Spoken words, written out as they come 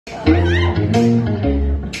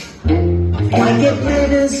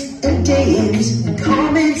DMs,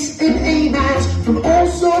 comments and emails from all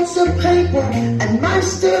sorts of people, and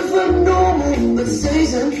most of them normal. But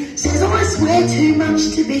Susan says I swear too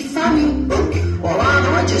much to be funny. Well, aren't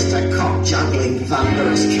I just a cock-juggling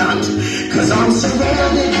thunderous cunt? Cause I'm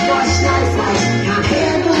surrounded by snowflakes, can't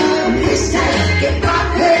handle a piss take, get butt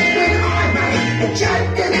hurt when I make a joke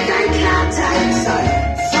that they can't take. So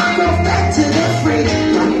fuck off back to the fridge,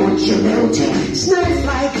 don't want your melting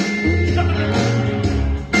snowflake.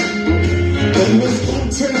 Then there's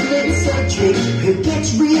Hinterland Cedric, who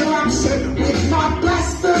gets real upset with my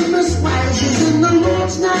blasphemous wages and the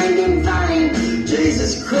Lord's name in vain.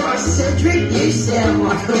 Jesus Christ, Cedric, you sound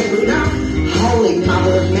like a winner. Holy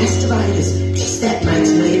mother of masturbators, guess that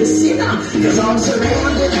makes me the sinner. Cause I'm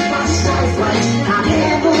surrounded by snowflakes, can't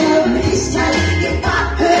handle a mistake, get butt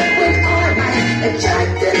hurt when I make a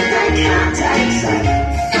joke that they can't take. So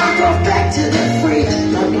fuck off back to the fridge,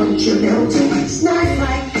 don't want your melting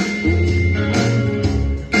snowflake.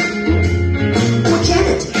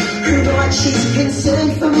 She's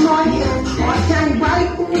concerned for my health. I gained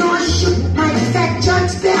weight and I shouldn't make fat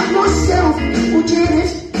jokes about myself. Well, Janet,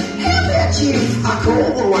 how about you fuck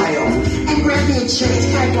all the way off and grab me a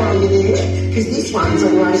cheesecake while you're there? Cause this one's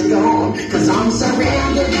almost gone. Cause I'm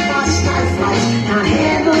surrounded by snowflakes, can't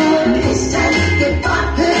handle a mistake, get butt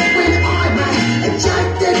hurt when I make a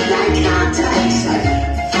joke that they can't take. So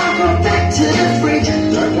fuck off back to the fridge,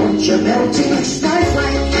 don't want your melting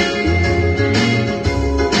snowflake.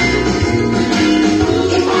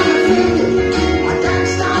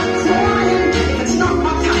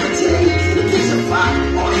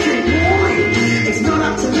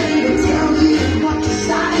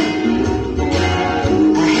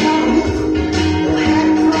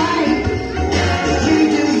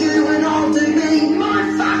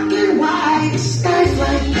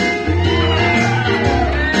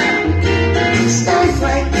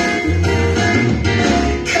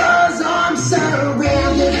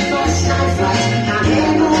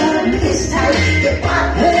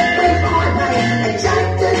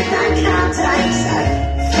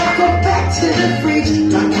 To the fridge,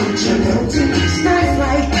 don't want your melting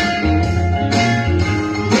snowflake.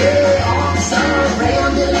 Yeah, I'm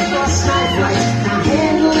surrounded by snowflakes, can't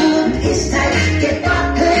handle a piss take, get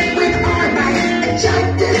butt hurt when I make a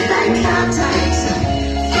joke that they can't take. So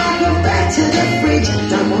fuck off back to the fridge,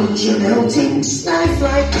 don't want your melting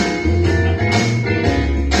snowflake.